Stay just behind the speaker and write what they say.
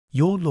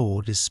Your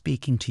Lord is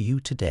speaking to you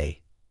today.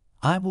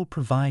 I will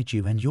provide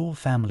you and your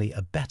family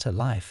a better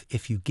life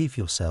if you give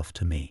yourself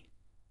to me.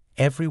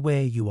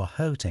 Everywhere you are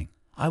hurting,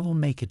 I will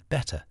make it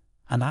better,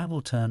 and I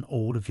will turn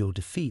all of your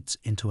defeats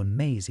into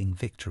amazing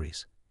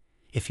victories.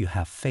 If you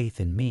have faith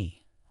in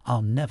me,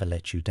 I'll never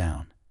let you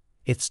down.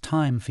 It's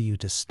time for you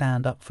to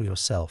stand up for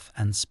yourself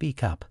and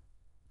speak up.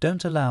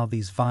 Don't allow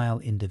these vile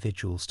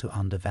individuals to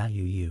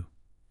undervalue you.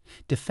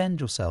 Defend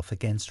yourself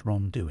against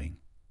wrongdoing.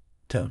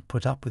 Don't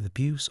put up with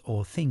abuse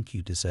or think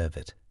you deserve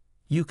it.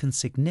 You can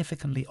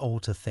significantly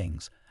alter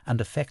things and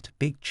affect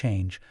big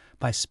change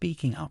by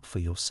speaking up for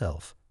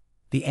yourself.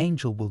 The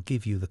angel will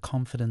give you the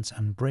confidence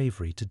and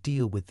bravery to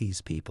deal with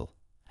these people,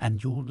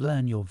 and you'll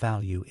learn your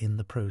value in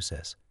the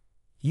process.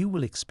 You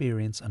will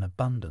experience an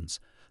abundance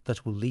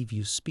that will leave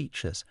you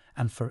speechless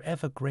and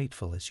forever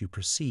grateful as you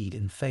proceed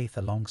in faith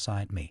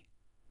alongside me.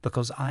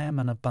 Because I am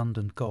an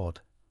abundant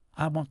God,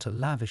 I want to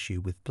lavish you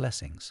with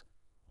blessings.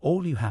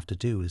 All you have to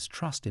do is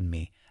trust in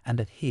me and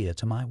adhere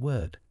to my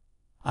word.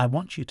 I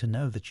want you to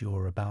know that you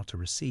are about to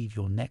receive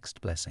your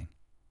next blessing.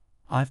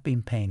 I've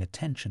been paying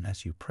attention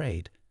as you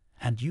prayed,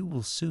 and you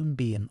will soon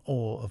be in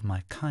awe of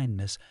my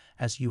kindness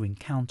as you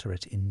encounter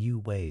it in new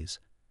ways.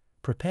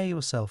 Prepare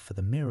yourself for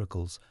the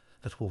miracles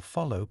that will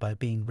follow by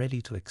being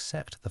ready to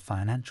accept the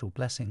financial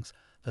blessings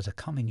that are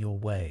coming your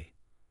way.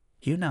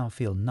 You now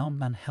feel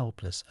numb and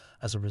helpless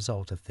as a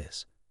result of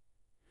this.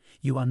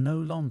 You are no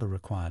longer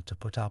required to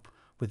put up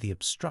with the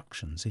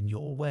obstructions in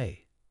your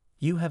way.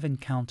 You have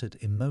encountered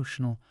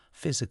emotional,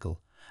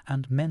 physical,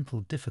 and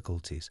mental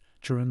difficulties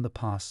during the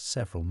past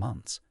several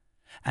months,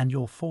 and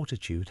your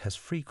fortitude has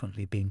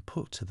frequently been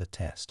put to the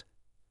test.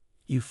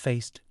 You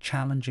faced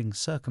challenging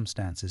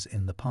circumstances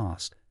in the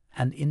past,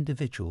 and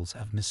individuals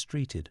have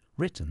mistreated,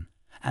 written,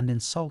 and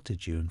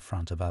insulted you in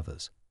front of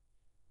others.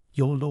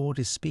 Your Lord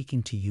is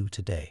speaking to you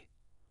today.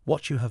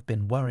 What you have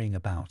been worrying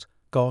about,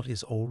 God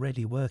is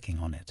already working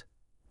on it.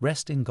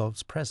 Rest in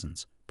God's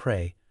presence,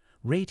 pray,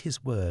 read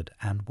His word,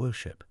 and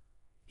worship.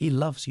 He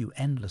loves you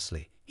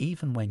endlessly,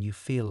 even when you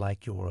feel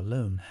like you're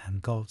alone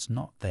and God's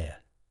not there.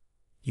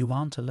 You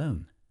aren't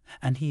alone,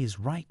 and He is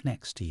right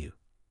next to you.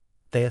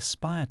 They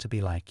aspire to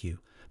be like you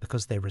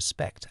because they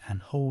respect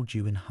and hold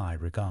you in high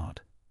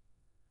regard.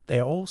 They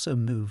are also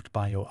moved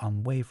by your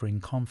unwavering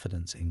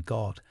confidence in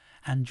God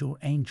and your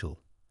angel,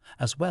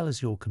 as well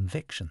as your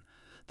conviction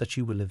that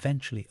you will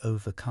eventually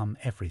overcome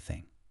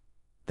everything.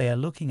 They are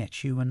looking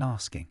at you and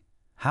asking,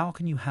 how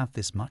can you have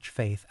this much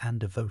faith and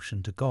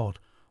devotion to God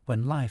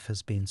when life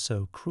has been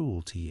so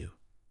cruel to you?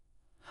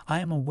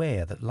 I am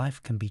aware that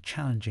life can be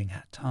challenging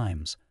at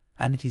times,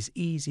 and it is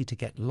easy to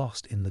get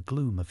lost in the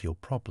gloom of your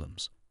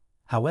problems.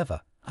 However,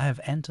 I have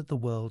entered the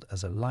world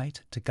as a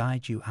light to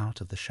guide you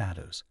out of the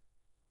shadows.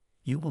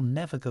 You will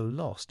never go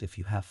lost if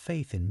you have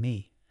faith in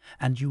me,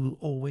 and you will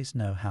always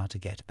know how to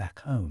get back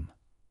home.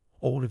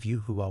 All of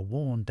you who are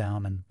worn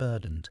down and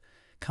burdened,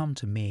 come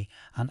to me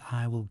and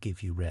I will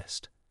give you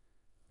rest.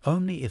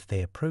 Only if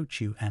they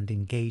approach you and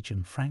engage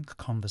in frank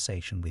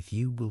conversation with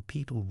you will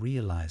people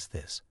realize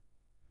this.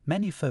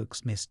 Many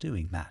folks miss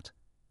doing that.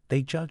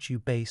 They judge you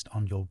based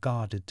on your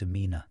guarded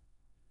demeanor.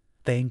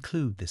 They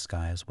include this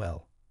guy as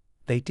well.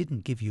 They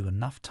didn't give you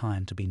enough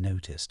time to be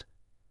noticed.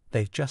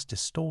 They've just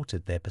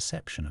distorted their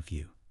perception of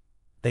you.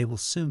 They will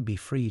soon be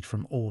freed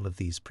from all of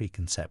these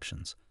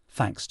preconceptions,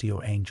 thanks to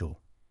your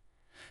angel.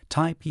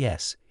 Type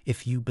yes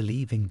if you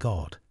believe in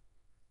God.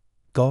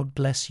 God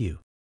bless you.